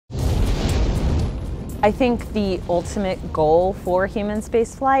I think the ultimate goal for human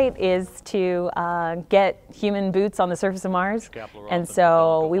spaceflight is to get human boots on the surface of Mars. And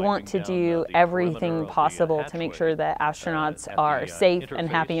so we want to do everything possible to make sure that astronauts are safe and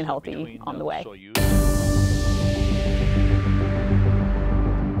happy and healthy on the way.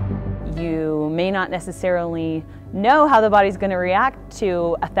 You may not necessarily know how the body's going to react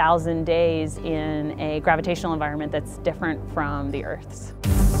to 1,000 days in a gravitational environment that's different from the Earth's.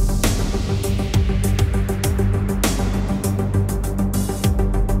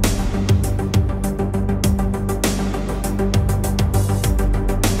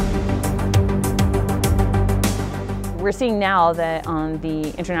 We're seeing now that on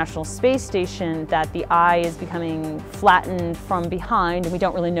the International Space Station that the eye is becoming flattened from behind, and we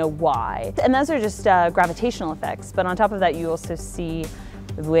don't really know why. And those are just gravitational effects. But on top of that, you also see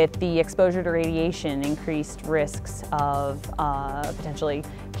with the exposure to radiation increased risks of potentially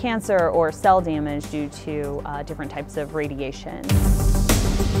cancer or cell damage due to different types of radiation.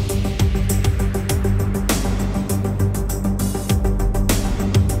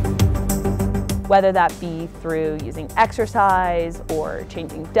 Whether that be through using exercise or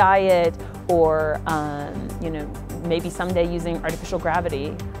changing diet or maybe someday using artificial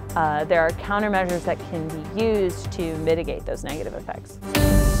gravity, there are countermeasures that can be used to mitigate those negative effects.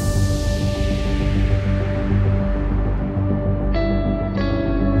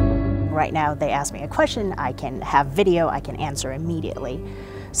 Right now they ask me a question, I can have video, I can answer immediately.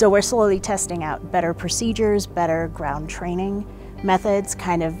 So we're slowly testing out better procedures, better ground training methods,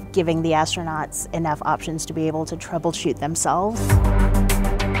 kind of giving the astronauts enough options to be able to troubleshoot themselves.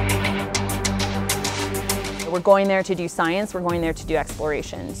 We're going there to do science, we're going there to do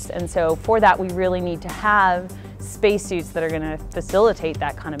explorations. And so for that we really need to have spacesuits that are going to facilitate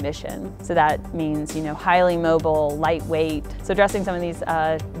that kind of mission. So that means, highly mobile, lightweight. So addressing some of these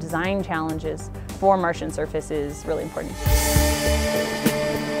design challenges for Martian surface is really important.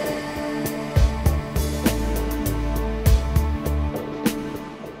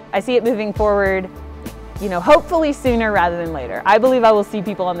 I see it moving forward, hopefully sooner rather than later. I believe I will see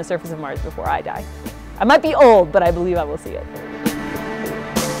people on the surface of Mars before I die. I might be old, but I believe I will see it.